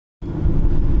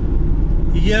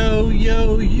Yo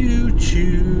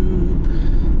YouTube,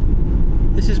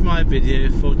 this is my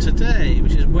video for today,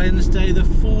 which is Wednesday the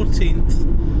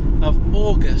 14th of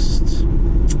August.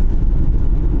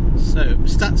 So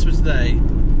stats for today: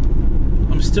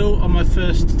 I'm still on my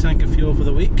first tank of fuel for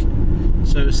the week,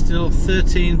 so it's still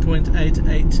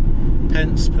 13.88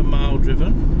 pence per mile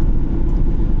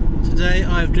driven. Today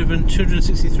I've driven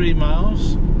 263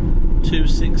 miles,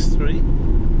 263,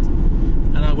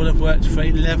 and I will have worked for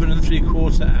 11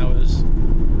 3/4 hours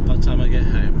by the time I get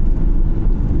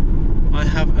home. I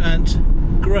have earned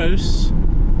gross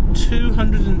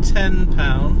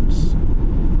 £210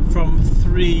 from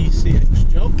 3 CX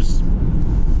jobs,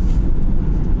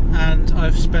 and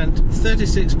I've spent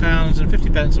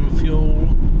 £36.50 on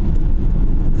fuel.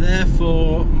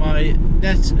 Therefore my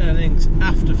net earnings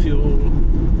after fuel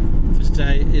for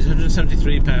today is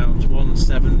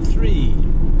 £173.173.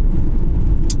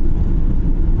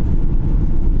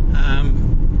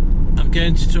 I'm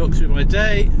going to talk through my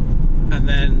day and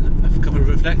then a couple of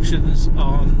reflections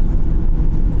on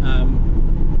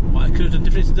what I could have done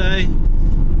differently today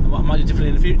and what I might do differently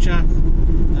in the future,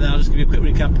 and then I'll just give you a quick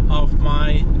recap of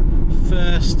my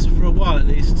first, for a while at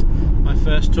least, my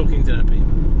first talking therapy.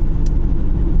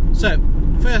 So,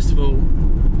 first of all,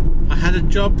 I had a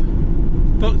job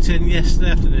booked in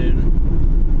yesterday afternoon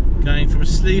going from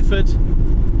Sleaford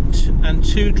and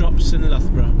 2 drops in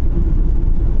Loughborough.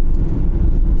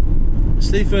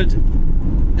 Sleaford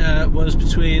was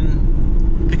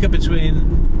pick up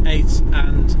between 8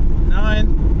 and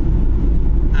 9,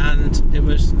 and it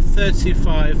was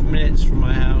 35 minutes from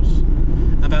my house,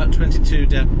 about 22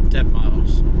 dead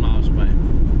miles away.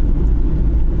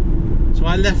 So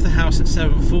I left the house at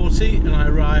 7:40 and I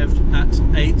arrived at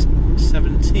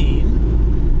 8:17,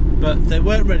 but they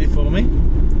weren't ready for me,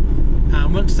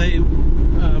 and once they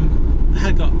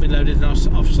had got me loaded and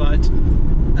off-site,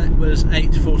 it was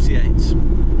 8:48.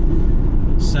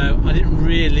 So I didn't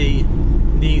really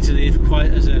need to leave quite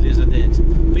as early as I did.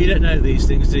 But you don't know these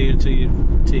things, do you, until you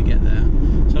get there.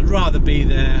 So I'd rather be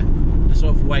there and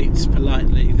sort of wait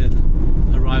politely than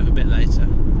arrive a bit later.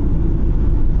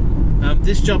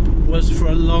 This job was for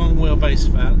a long wheelbase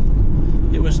van.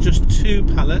 It was just 2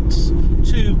 pallets,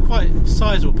 2 quite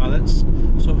sizable pallets,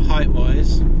 sort of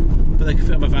height-wise, but they could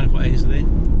fit on my van quite easily.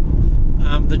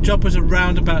 The job was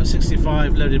around about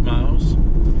 65 loaded miles,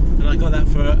 and I got that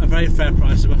for a very fair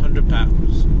price of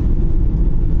 £100.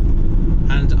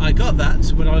 And I got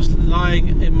that when I was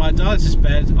lying in my dialysis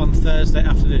bed on Thursday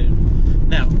afternoon.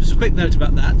 Now, just a quick note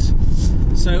about that.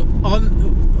 So,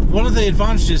 one of the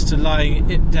advantages to lying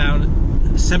it down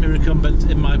semi-recumbent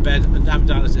in my bed and having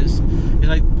dialysis is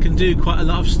I can do quite a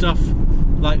lot of stuff,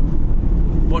 like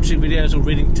watching videos or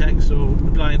reading text or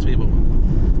replying to people.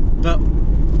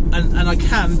 And I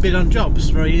can bid on jobs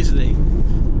very easily.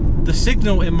 The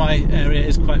signal in my area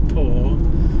is quite poor,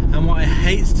 and what I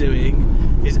hate doing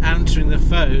is answering the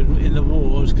phone in the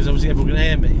wards, because obviously everyone can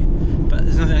hear me, but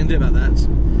there's nothing I can do about that.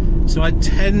 So I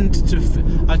tend to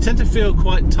feel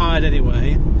quite tired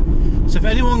anyway. So if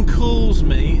anyone calls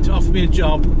me to offer me a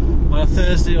job on a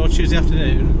Thursday or Tuesday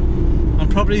afternoon, I'm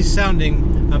probably sounding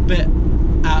a bit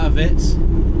out of it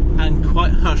and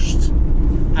quite hushed,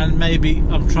 and maybe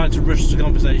I'm trying to rush the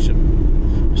conversation.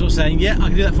 I'm sort of saying, yeah, I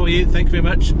can do that for you, thank you very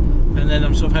much, and then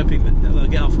I'm sort of hoping that they'll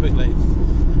get off quickly.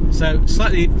 So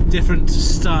slightly different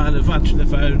style of answering the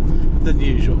phone than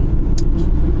usual.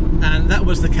 And that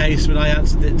was the case when I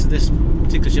answered it to this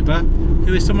particular shipper,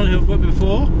 who is someone who I've worked with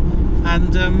before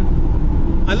and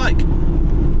I like.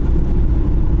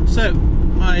 So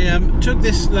I took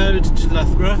this load to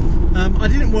Loughborough. I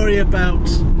didn't worry about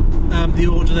the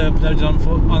order they were loaded on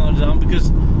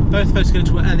because both postcodes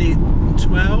were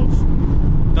LE12,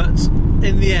 but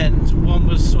in the end one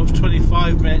was sort of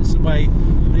 25 minutes away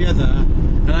from the other,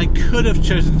 and I could have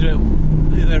chosen to do it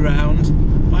the other way around,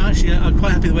 but actually I'm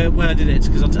quite happy the way I did it,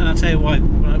 because I'll tell you why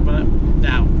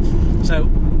now. So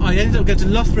I ended up going to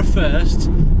Loughborough first,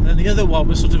 and then the other one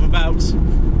was sort of about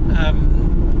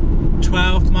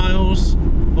 12 miles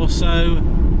or so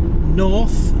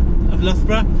north of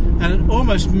Loughborough, and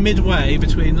almost midway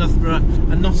between Loughborough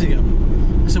and Nottingham.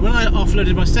 So when I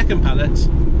offloaded my second pallet,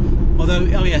 although,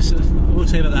 oh yes, I will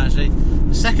tell you about that actually.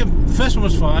 The first one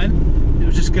was fine. It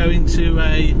was just going to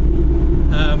a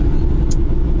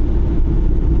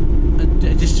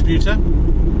distributor,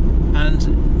 and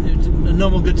a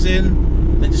normal goods in.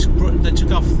 They took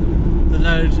off the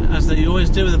load as they always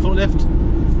do with a forklift.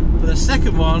 But the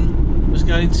second one was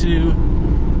going to,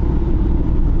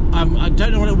 I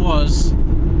don't know what it was.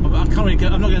 I can't really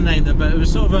I'm not going to name them, but it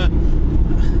was sort of a,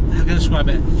 how can I describe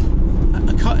it?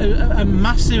 A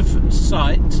massive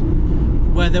site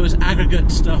where there was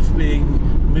aggregate stuff being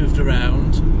moved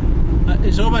around.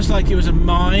 It's almost like it was a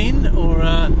mine or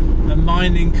a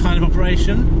mining kind of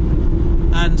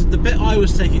operation. And the bit I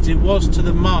was taking to was to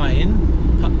the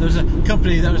mine. There was a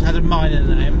company that had a mine in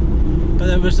the name, but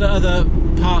there was other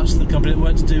parts of the company that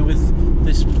weren't to do with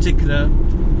this particular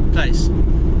place.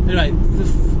 Anyway,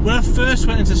 when I first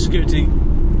went into security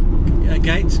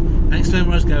gate and explained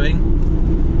where I was going,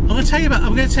 I'm going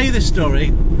to tell you this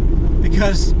story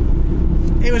because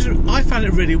I found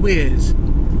it really weird.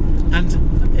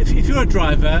 And if you're a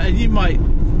driver, and you might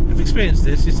have experienced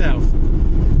this yourself.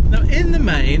 Now, in the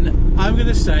main, I'm going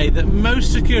to say that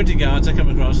most security guards I come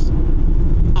across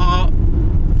are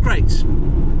great.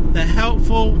 They're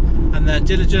helpful and they're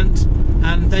diligent,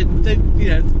 and they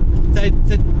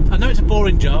I know it's a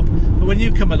boring job, but when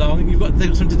you come along, they've got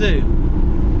something to do.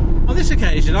 On this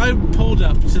occasion, I pulled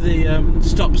up to the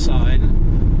stop sign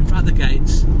in front of the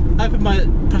gates, opened my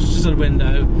passenger side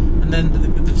window, and then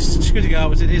the security guard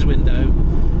was in his window,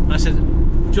 and I said, "Do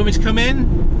you want me to come in,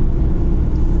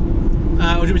 or do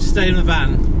you want me to stay in the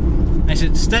van?" And he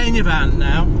said, "Stay in your van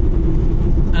now."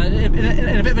 And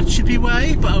in a bit of a chippy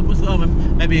way, but I thought,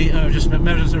 maybe I was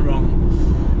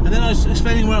wrong. And then I was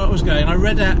explaining where I was going. I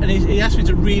read out, and he asked me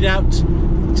to read out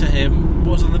to him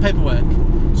what was on the paperwork.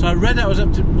 So I read out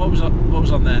what was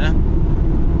on there,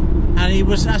 and he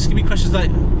was asking me questions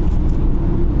like,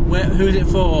 who is it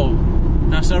for?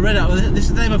 And so I read out, well, this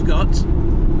is the name I've got.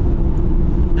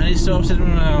 And he sort of said,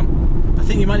 I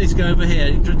think you might need to go over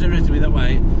here. He directed me that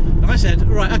way. And I said,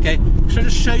 right, okay, should I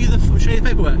just show you the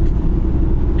paperwork?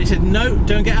 And he said, no,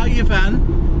 don't get out of your van.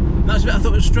 And that's a bit I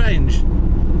thought was strange,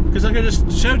 because I could have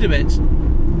just showed him it.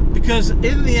 Because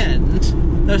in the end,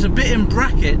 there was a bit in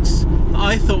brackets that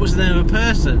I thought was the name of a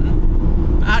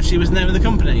person, but actually was the name of the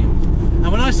company. And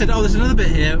when I said, oh, there's another bit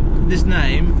here, this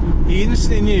name, he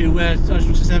instantly knew where I was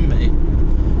supposed to send me.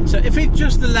 So if he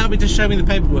just allowed me to show me the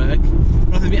paperwork,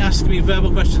 rather than be asking me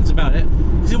verbal questions about it,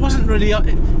 because it wasn't really,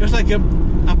 it was like a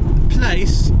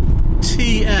place,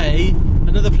 TA,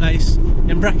 another place,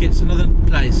 in brackets, another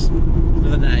place,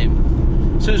 another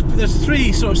name. So there's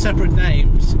three sort of separate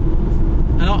names.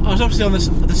 And I was obviously on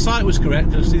the site was correct,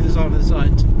 because I see the sign on the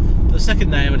site. But the second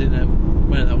name, I didn't know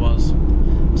where that was.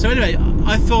 So anyway,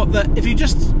 I thought that if you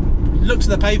just looked at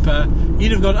the paper,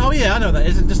 you'd have gone, oh yeah, I know what that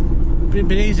is, and just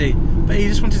been easy. But he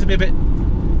just wanted to be a bit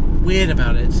weird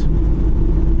about it.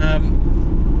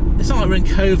 It's not like we're in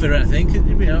COVID or anything.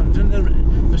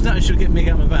 There's nothing should get me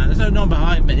out of my van. There's no one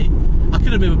behind me. I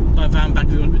could have moved my van back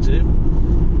if he wanted me to.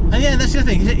 And yeah, that's the other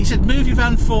thing. He said, move your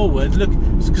van forward. Look,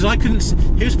 because I couldn't.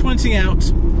 He was pointing out.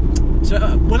 So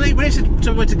when he said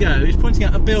where to go, he was pointing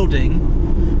out a building,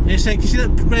 and he was saying, "Can you see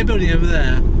that grey building over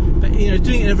there?" But doing it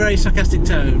in a very sarcastic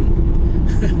tone.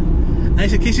 And he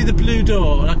said, "Can you see the blue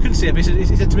door?" And I couldn't see it. But he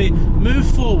said to me, "Move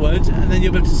forward, and then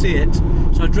you'll be able to see it."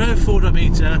 So I drove forward a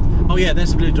metre. Oh yeah,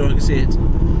 there's the blue door. I can see it.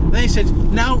 And then he said,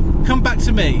 "Now come back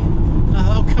to me."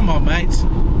 Oh, come on, mate.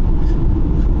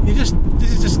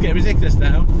 This is just getting ridiculous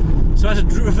now. So I had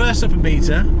to reverse up a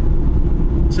metre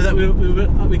so that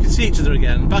we could see each other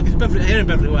again. But I could hear him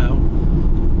perfectly well.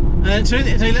 And so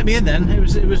he let me in then. It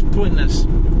was pointless.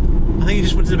 I think he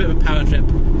just wanted a bit of a power trip.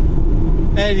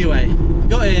 Anyway,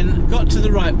 got in, got to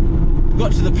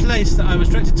the place that I was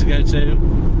directed to go to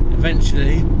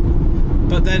eventually.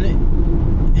 But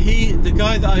then the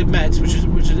guy that I met, which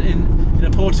was in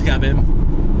a porter cabin,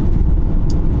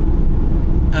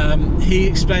 he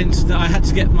explained that I had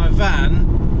to get my van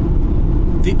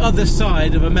the other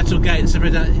side of a metal gate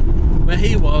separated where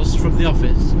he was from the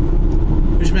office,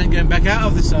 which meant going back out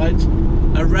of the site,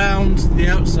 around the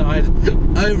outside,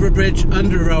 over a bridge,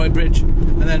 under a railway bridge,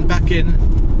 and then back in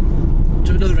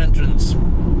to another entrance.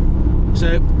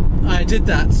 So I did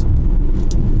that.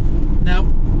 Now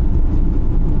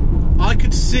I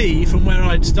could see from where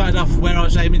I'd started off where I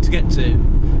was aiming to get to,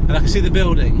 and I could see the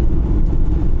building.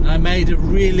 And I made a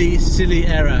really silly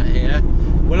error here.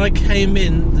 When I came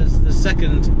in the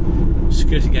second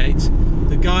security gate,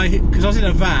 the guy, because I was in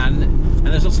a van and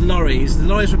there's lots of lorries, the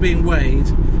lorries were being weighed.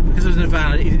 Because I was in a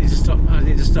van, I needed to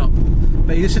stop.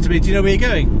 But he just said to me, "Do you know where you're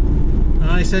going?" And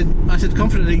I said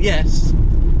confidently yes,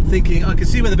 thinking I can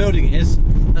see where the building is.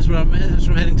 That's where I'm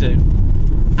heading to.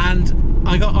 And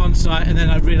I got on site, and then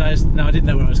I realised no, I didn't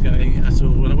know where I was going at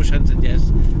all. And I wish I hadn't said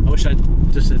yes. I wish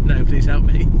I'd just said no, please help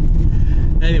me.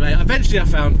 Anyway, eventually I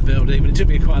found the building, but it took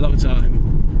me quite a long time.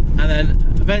 And then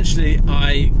eventually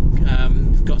I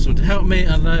got someone to help me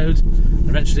unload.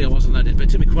 Eventually I was unloaded, but it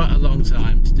took me quite a long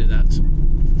time to do that.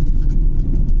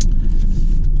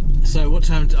 So what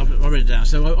time? I wrote it down.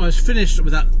 So I was finished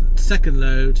with that second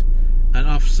load and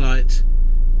off-site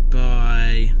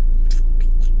by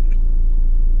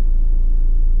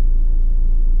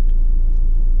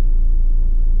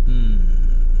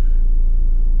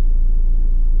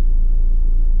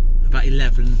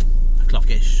 11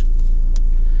 o'clock-ish.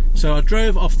 So I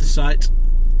drove off the site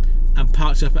and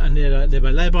parked up at a nearby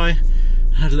lay-by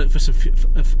and had a look for some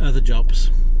other jobs.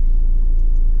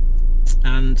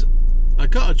 And I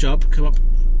got a job come up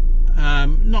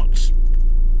not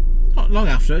long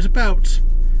after. It was about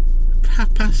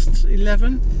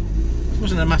 11:30. It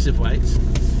wasn't a massive wait,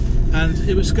 and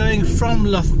it was going from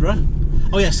Loughborough.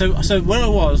 Oh yeah, so where I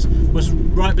was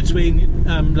right between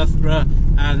Loughborough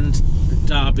and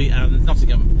Derby and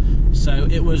Nottingham. So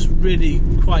it was really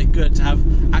quite good to have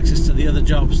access to the other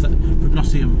jobs from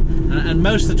Nottingham, and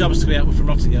most of the jobs to be out were from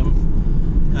Nottingham.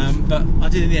 But I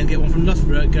did in the end get one from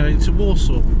Loughborough going to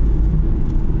Warsaw,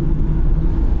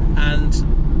 and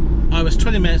I was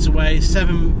 20 minutes away,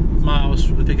 7 miles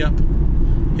from the pickup.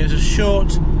 It was a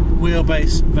short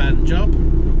wheelbase van job,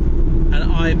 and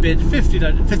I bid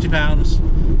 £50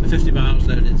 for 50 miles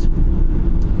loaded.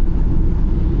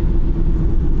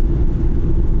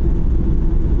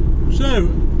 So,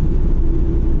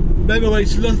 made my way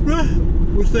to Loughborough,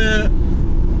 was there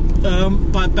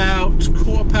by about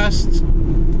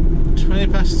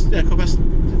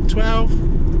 12,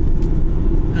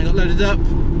 and got loaded up,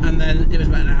 and then it was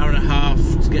about an hour and a half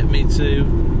to get me to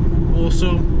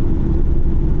Warsaw.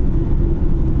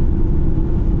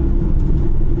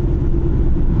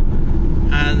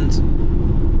 And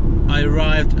I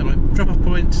arrived at my drop-off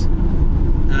point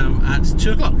at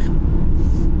 2 o'clock.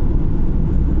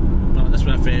 Well, that's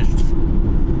when I finished.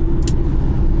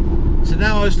 So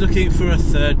now I was looking for a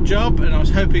third job, and I was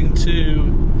hoping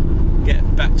to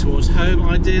get back towards home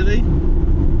ideally.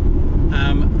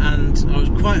 And I was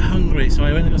quite hungry, so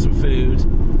I went and got some food,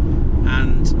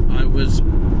 and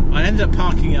I ended up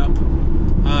parking up.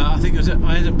 I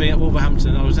ended up being at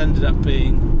Wolverhampton. I ended up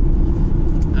being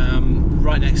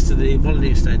right next to the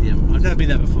Molyneux Stadium. I've never been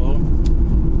there before,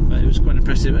 but it was quite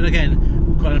impressive, and again,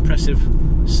 quite an impressive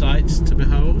sight to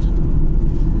behold.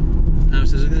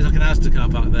 So there's like an Asda car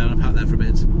park there, and I parked there for a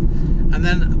bit, and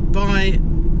then by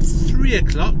 3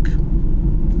 o'clock,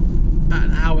 about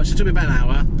an hour. So it took me about an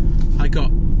hour. I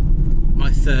got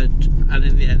my third, and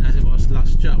in the end, as it was,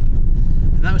 last job,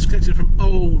 and that was collected from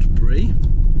Oldbury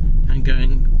and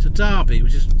going to Derby,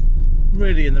 which is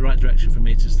really in the right direction for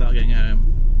me to start going home.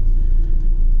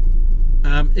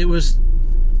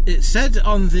 It said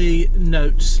on the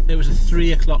notes it was a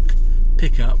 3 o'clock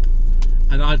pickup,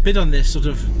 and I'd bid on this sort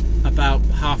of about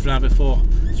half an hour before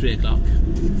 3 o'clock,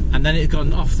 and then it had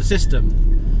gone off the system.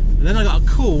 And then I got a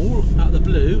call out of the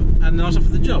blue, and then I was off for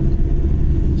the job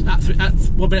at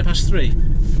 1 minute past 3.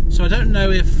 So I don't know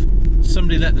if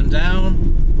somebody let them down,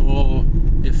 or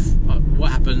if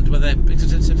what happened, whether they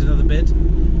accepted another bid.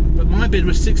 But my bid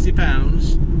was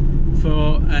 £60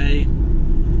 for a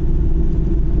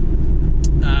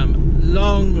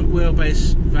long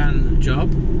wheelbase van job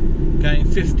going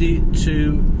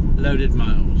 52 loaded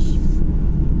miles.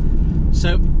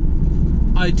 So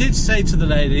I did say to the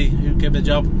lady who gave me the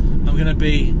job, I'm going to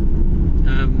be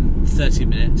 30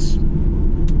 minutes,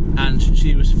 and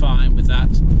she was fine with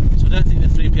that. So I don't think the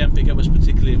 3 PM pickup was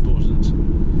particularly important.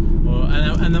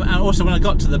 And also when I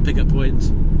got to the pickup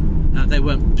point, they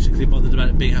weren't particularly bothered about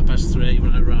it being 3:30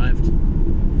 when I arrived.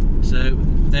 So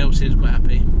they all seemed quite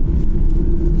happy.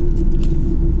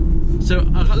 So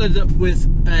I got loaded up with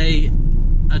a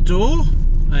door,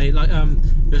 it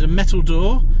was a metal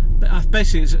door. But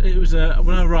basically, it was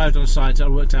when I arrived on site, I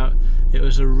worked out it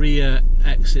was a rear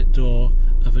exit door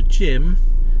of a gym,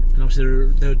 and obviously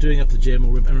they were doing up the gym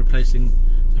and replacing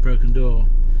a broken door.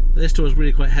 But this door was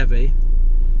really quite heavy,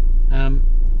 and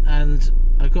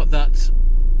I got that.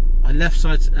 I left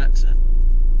site at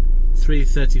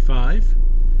 3:35,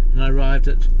 and I arrived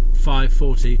at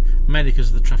 5:40, mainly because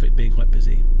of the traffic being quite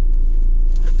busy.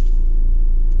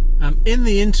 In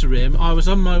the interim, I was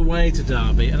on my way to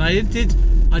Derby, and I did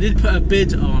put a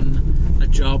bid on a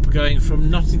job going from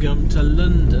Nottingham to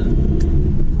London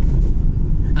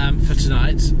for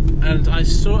tonight, and I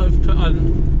sort of put on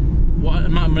what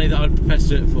amount of money that I'd prepared to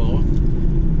do it for,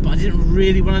 but I didn't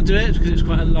really want to do it because it was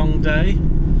quite a long day.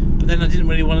 But then I didn't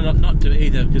really want to not do it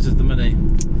either because of the money.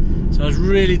 So I was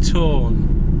really torn,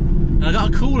 and I got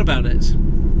a call about it.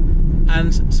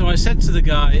 And so I said to the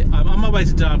guy, I'm on my way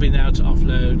to Derby now to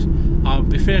offload. I'll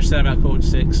be finished there about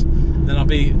 6:15, and then I'll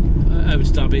be over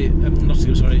to Derby,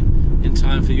 Nottingham, sorry, in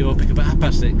time for your pickup at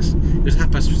 6:30. It was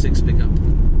 6:30 pickup,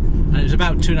 and it was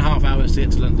about 2.5 hours to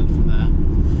get to London from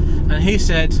there. And he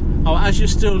said, oh, as you've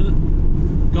still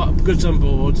got goods on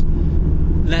board,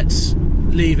 let's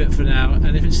leave it for now,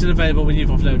 and if it's still available when you've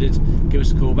offloaded, give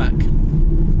us a call back.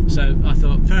 So I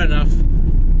thought, fair enough,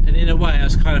 and in a way I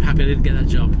was kind of happy I didn't get that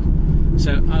job.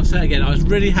 So I'll say it again, I was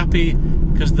really happy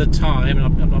because of the time,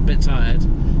 and I'm a bit tired,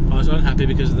 but I was unhappy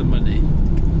because of the money.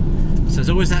 So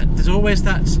there's always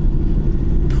that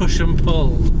push and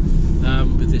pull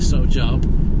with this sort of job,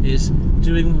 is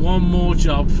doing one more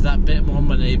job for that bit more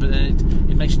money, but then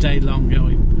it makes your day longer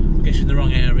or gets you in the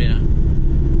wrong area.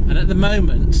 And at the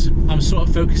moment, I'm sort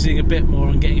of focusing a bit more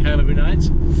on getting home every night,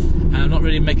 and I'm not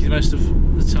really making the most of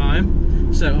the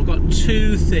time. So I've got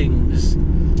two things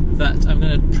that I'm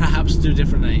going to perhaps do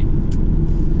differently.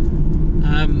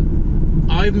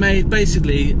 I've made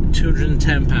basically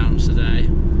 £210 a day,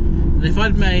 and if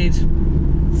I'd made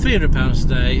 £300 a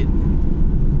day,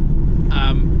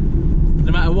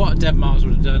 no matter what Dead Miles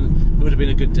would have done, it would have been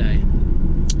a good day.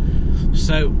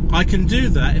 So I can do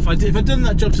that. If I'd done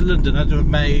that job to London, I'd have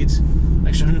made an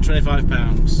extra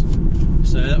 £125.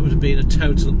 So that would have been a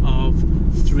total of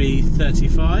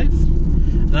 £335,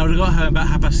 and I would have got home about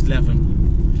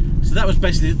 11:30. So that was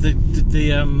basically the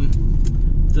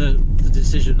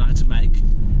decision I had to make.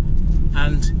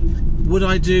 And would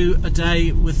I do a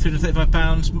day with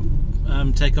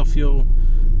 £335 take off fuel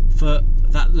for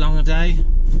that long a day?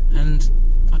 And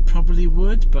I probably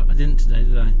would, but I didn't today,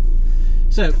 did I?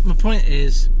 So my point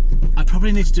is, I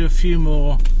probably need to do a few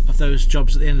more of those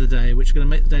jobs at the end of the day, which are going to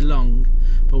make the day long,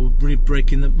 but will really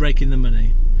raking the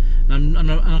money. And I'm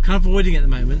kind of avoiding it at the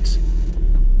moment,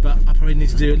 but I probably need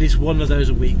to do at least one of those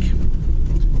a week.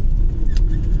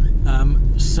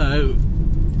 So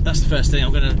that's the first thing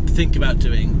I'm going to think about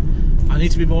doing. I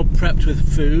need to be more prepped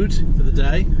with food for the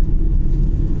day,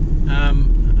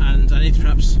 and I need to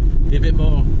perhaps be a bit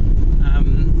more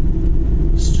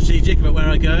strategic about where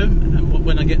I go and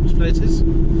when I get to places.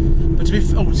 But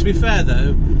to be fair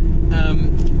though,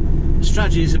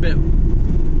 strategy is a bit of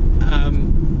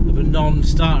a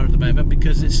non-starter at the moment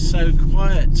because it's so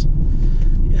quiet.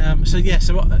 So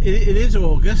it is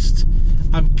August.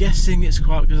 I'm guessing it's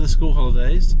quiet because of the school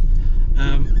holidays.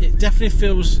 It definitely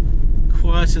feels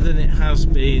quieter than it has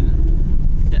been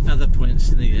at other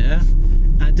points in the year,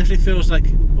 and it definitely feels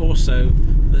like also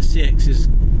the CX is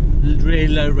really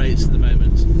low rates at the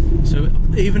moment. So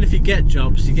even if you get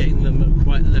jobs, you're getting them at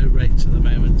quite low rates at the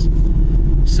moment.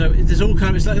 So there's all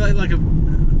kind of, it's like a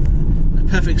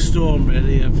perfect storm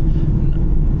really of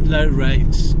low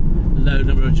rates, low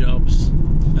number of jobs,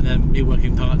 and then me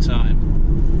working part-time.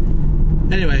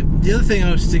 Anyway, the other thing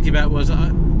I was thinking about was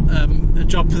a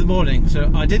job for the morning.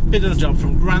 So I did bid on a job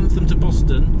from Grantham to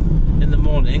Boston in the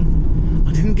morning.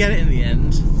 I didn't get it in the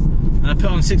end, and I put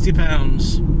on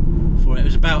 £60 for it. It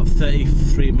was about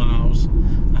 33 miles.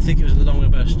 I think it was a long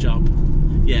wheelbase job.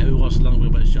 Yeah, it was a long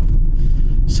wheelbase job.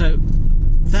 So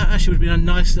that actually would have been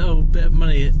a nice little bit of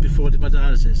money before I did my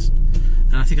dialysis.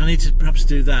 And I think I need to perhaps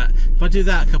do that. If I do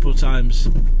that a couple of times,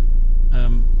 I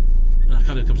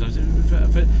can't do it a couple of times.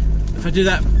 If I do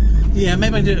that, yeah,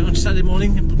 maybe I do it on Saturday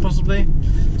morning, possibly.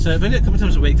 So if I do it a couple of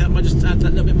times a week, that might just add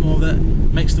that little bit more that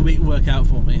makes the week work out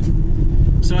for me.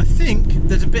 So I think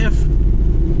there's a bit of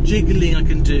jiggling I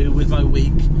can do with my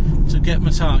week to get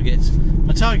my target.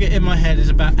 My target in my head is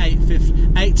about 8 to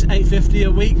 850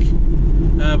 a week.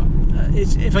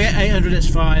 If I get 800, it's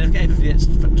fine. If I get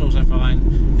 850, it's also fine.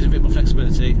 There's a bit more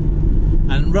flexibility.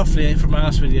 And roughly, from my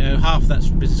last video, half of that's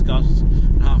for business costs,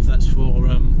 and half of that's for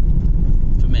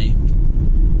me.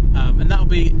 And that'll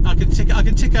be, I can tick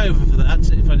over for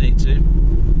that if I need to,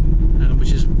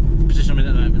 which is the position I'm in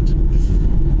at the moment.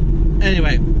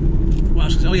 Anyway, what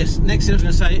else? Oh yes, next thing I was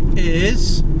going to say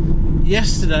is,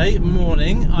 yesterday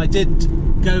morning I did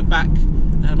go back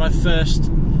and had my first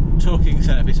talking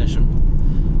therapy session.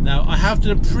 Now I have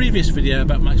done a previous video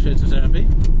about my experience with therapy,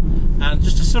 and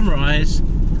just to summarise,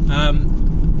 I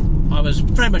was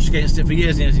very much against it for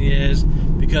years and years and years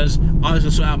because I was going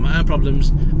to sort out my own problems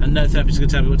and no therapist was going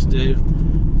to tell me what to do.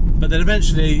 But then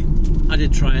eventually I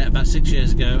did try it about 6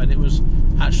 years ago, and it was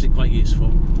actually quite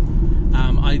useful.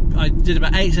 I did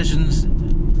about 8 sessions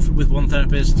with one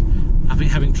therapist,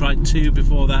 having tried 2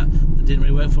 before that didn't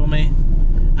really work for me,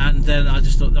 and then I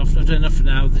just thought, I've done enough for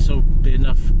now, this will be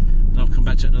enough, and I'll come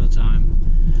back to it another time.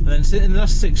 And then in the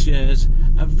last 6 years,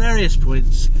 at various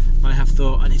points, I have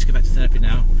thought I need to go back to therapy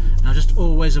now, and I've just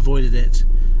always avoided it.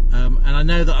 And I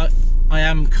know that I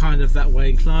am kind of that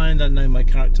way inclined. I know my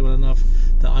character well enough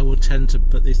that I will tend to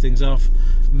put these things off,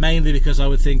 mainly because I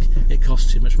would think it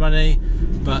costs too much money.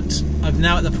 But I'm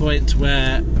now at the point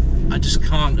where I just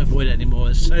can't avoid it anymore.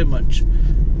 There's so much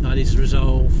that I need to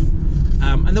resolve.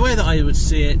 And the way that I would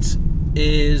see it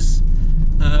is,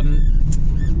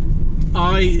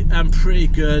 I am pretty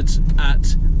good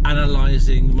at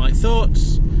analysing my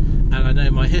thoughts, and I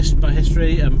know my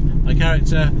history and my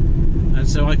character, and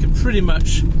so I can pretty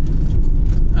much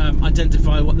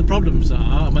identify what the problems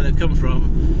are and where they come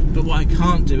from, but what I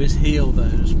can't do is heal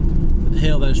those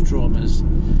traumas,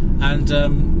 and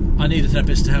I need a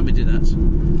therapist to help me do that.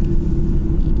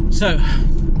 So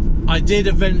I did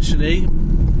eventually,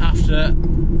 after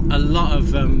a lot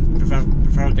of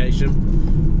prevarication,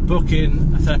 book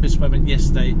in a therapist appointment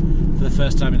yesterday for the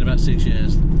first time in about 6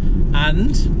 years,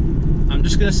 and I'm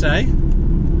just going to say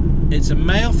it's a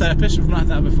male therapist. We've not had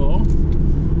that before.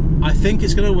 I think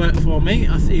it's going to work for me.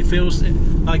 He feels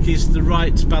like he's the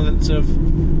right balance of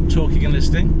talking and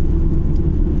listening,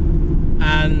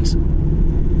 and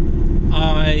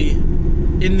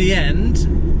in the end,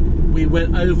 we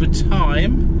went over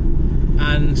time,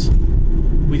 and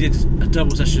we did a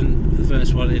double session for the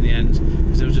first one in the end,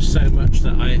 because there was just so much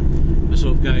that I was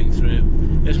sort of going through.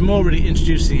 It was more really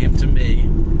introducing him to me,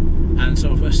 and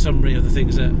sort of a summary of the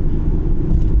things that I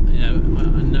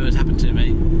know has happened to me.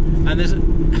 And there's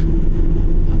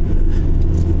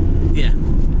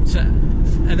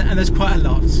there's quite a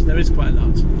lot. There is quite a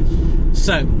lot.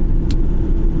 So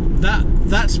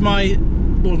that's what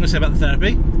I'm going to say about the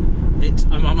therapy.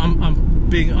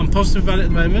 I'm positive about it at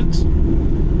the moment,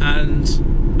 and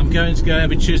I'm going to go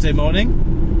every Tuesday morning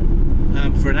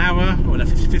for an hour or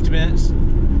 50 minutes,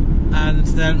 and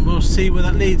then we'll see where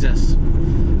that leads us.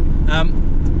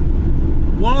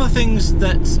 One of the things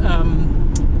that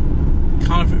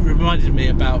kind of reminded me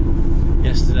about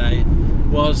yesterday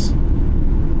was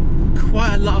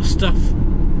quite a lot of stuff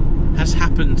has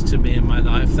happened to me in my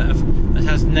life that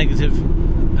has negative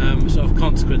sort of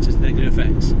consequences, negative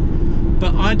effects.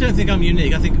 But I don't think I'm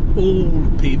unique. I think all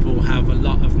people have a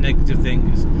lot of negative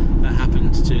things that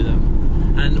happened to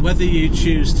them, and whether you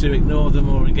choose to ignore them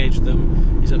or engage with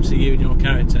them is up to you and your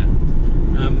character.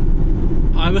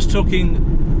 I was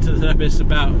talking to the therapist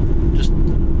about just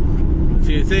a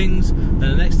few things, then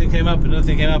the next thing came up, another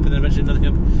thing came up, and then eventually another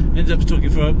thing came up. I ended up talking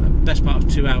for the best part of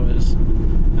 2 hours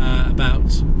about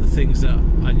the things that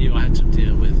I knew I had to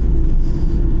deal with.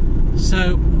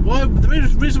 So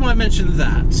the reason why I mentioned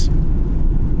that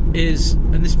is,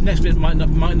 and this next bit might not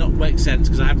make sense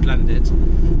because I haven't planned it,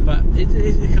 but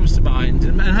it comes to mind,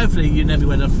 and hopefully you know me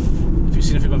well enough if you've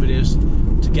seen a few of my videos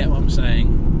to get what I'm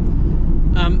saying.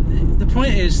 The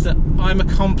point is that I'm a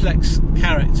complex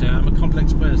character, I'm a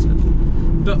complex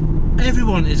person, but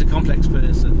everyone is a complex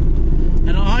person,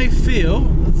 and I feel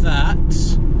that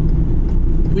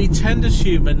we tend as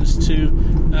humans to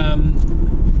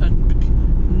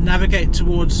navigate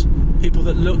towards people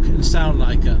that look and sound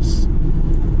like us,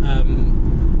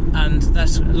 and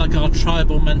that's like our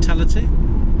tribal mentality.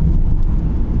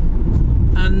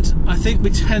 And I think we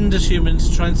tend as humans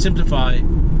to try and simplify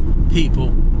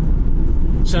people.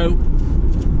 So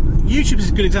YouTube is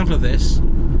a good example of this.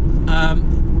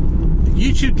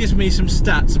 YouTube gives me some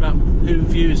stats about who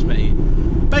views me.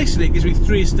 Basically it gives me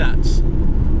 3 stats: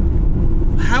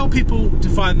 how people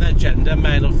define their gender,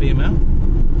 male or female,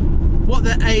 what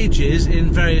their age is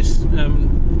in various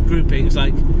groupings,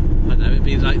 like, I don't know, it'd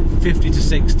be like 50 to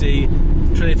 60,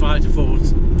 25 to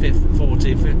 40,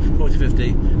 50.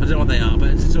 I don't know what they are, but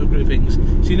it's sort of groupings.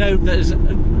 So you know there's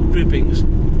groupings.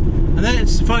 And then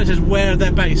finally it says where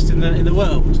they're based in the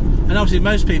world. And obviously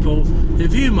most people who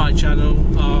view my channel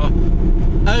are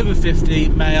over 50,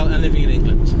 male, and living in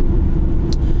England.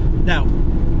 Now,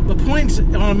 the point I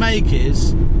want to make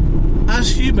is,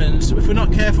 as humans, if we're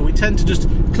not careful, we tend to just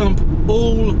clump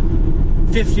all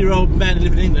 50-year-old men who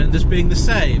live in England as being the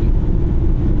same.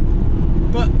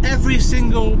 But every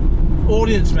single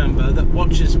audience member that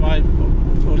watches or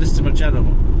listens to my channel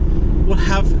will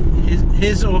have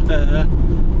his or her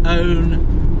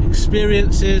own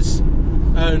experiences,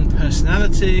 own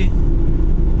personality,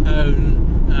 own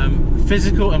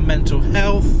physical and mental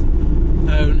health,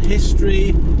 own history,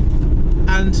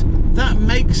 and that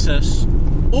makes us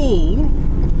all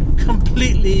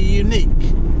completely unique.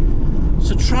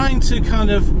 So trying to kind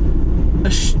of,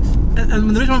 and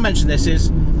the reason I mention this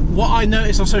is, what I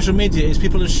notice on social media is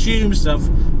people assume stuff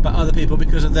about other people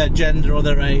because of their gender or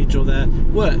their age or their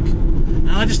work,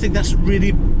 and I just think that's a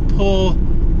really poor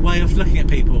way of looking at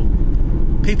people.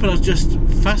 People are just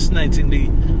fascinatingly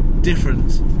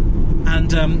different.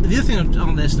 And the other thing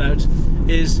on this note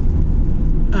is,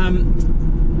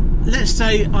 let's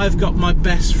say I've got my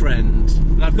best friend,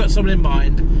 and I've got someone in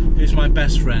mind who's my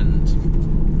best friend,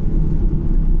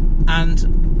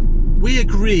 and we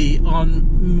agree on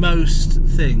most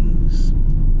things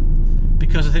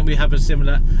because I think we have a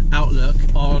similar outlook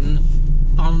on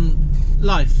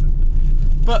life.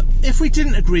 But if we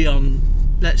didn't agree on,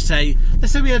 let's say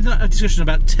we had a discussion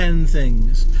about 10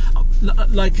 things,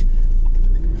 like,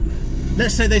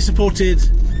 let's say they supported,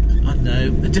 I don't know,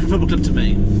 a different football club to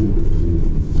me.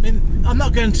 I mean, I'm not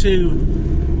not going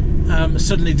to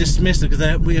suddenly dismiss them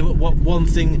because we have one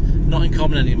thing not in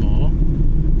common anymore.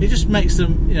 It just makes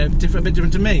them, a bit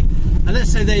different to me. And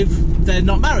let's say they're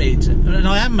not married, and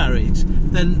I am married.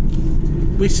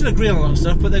 Then we still agree on a lot of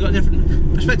stuff, but they've got a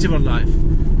different perspective on life.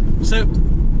 So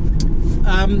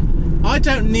I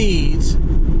don't need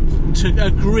to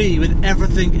agree with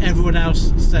everything everyone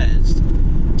else says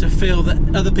to feel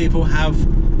that other people have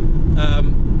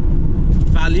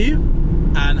value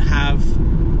and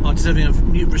are deserving of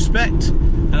mutual respect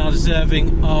and are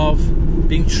deserving of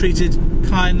being treated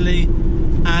kindly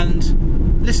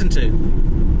and listened to.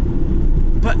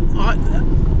 But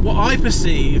what I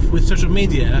perceive with social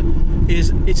media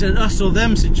is it's an us or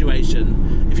them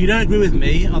situation. If you don't agree with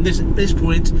me on this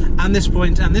point and this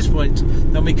point and this point,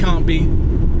 then we can't be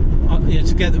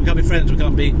together. We can't be friends. We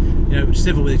can't be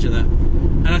civil with each other.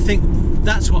 And I think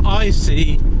that's what I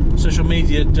see social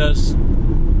media does,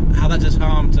 how that does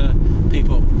harm to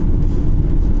people.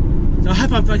 Now I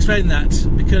hope I've explained that,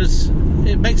 because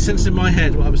it makes sense in my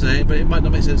head what I'm saying, but it might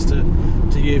not make sense to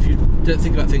you if you don't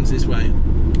think about things this way.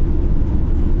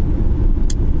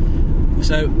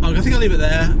 So I think I'll leave it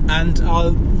there, and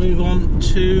I'll move on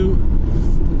to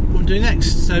what I'm doing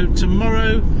next. So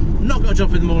tomorrow, I've not got a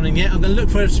job in the morning yet. I'm going to look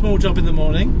for a small job in the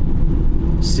morning,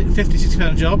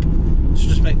 £50-60 job, which will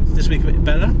just make this week a bit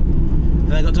better.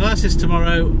 And I've got dialysis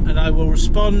tomorrow, and I will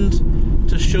respond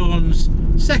to Sean's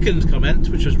second comment,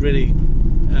 which was really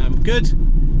good,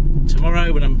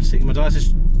 tomorrow when I'm sitting in my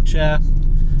dialysis chair.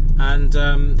 And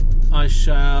I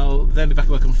shall then be back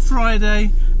at work on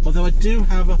Friday, although I do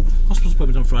have a hospital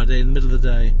appointment on Friday in the middle of the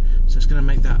day, so it's going to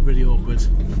make that really awkward.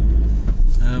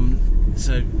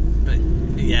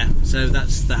 So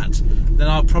that's that. Then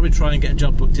I'll probably try and get a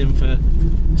job booked in for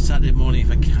Saturday morning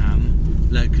if I can,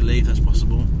 locally, if that's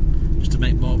possible, just to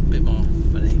make a bit more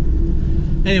money.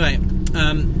 Anyway,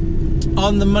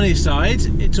 on the money side,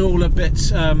 it's all a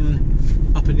bit up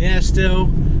in the air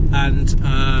still, and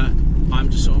I'm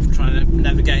just sort of trying to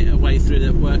navigate a way through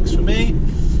that works for me.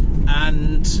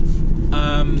 And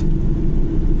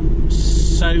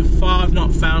so far I've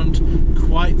not found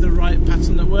quite the right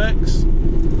pattern that works,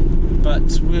 but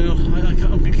I'm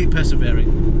going to keep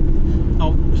persevering.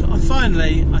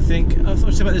 Finally, I think, I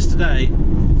thought about this today,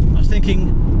 I was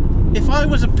thinking, if I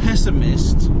was a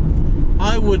pessimist,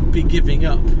 I would be giving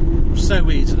up so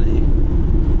easily.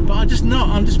 But I'm just not.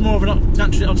 I'm just more of a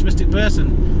naturally optimistic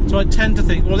person. So I tend to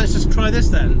think, well, let's just try this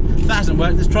then. If that hasn't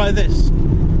worked, let's try this.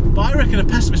 But I reckon a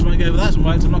pessimist might go, well, that hasn't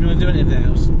worked, I'm not going to do anything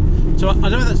else. So I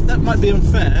know that might be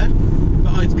unfair,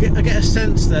 but I get a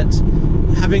sense that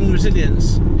having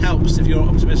resilience helps if you're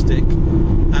optimistic,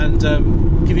 and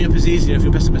giving up is easier if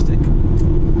you're pessimistic.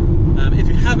 If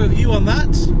you have a view on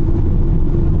that,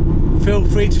 feel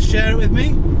free to share it with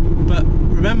me. But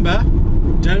remember,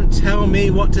 don't tell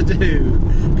me what to do,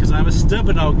 because I'm a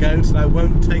stubborn old goat and I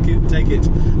won't take it.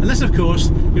 Unless, of course,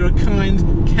 you're a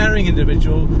kind, caring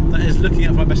individual that is looking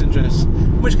out for my best interests,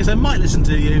 in which case I might listen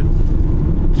to you.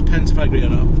 Depends if I agree or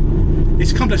not.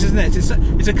 It's complex, isn't it?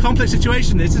 It's a complex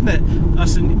situation, isn't it?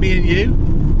 Us and me and you.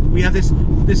 We have this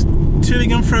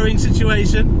toing and froing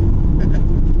situation.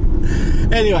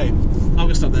 Anyway, I'm going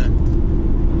to stop there.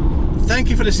 Thank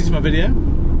you for listening to my video.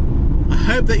 I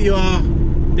hope that you are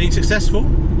being successful,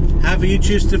 however you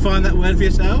choose to define that word for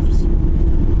yourselves.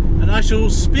 And I shall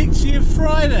speak to you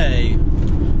Friday.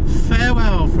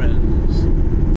 Farewell, friends.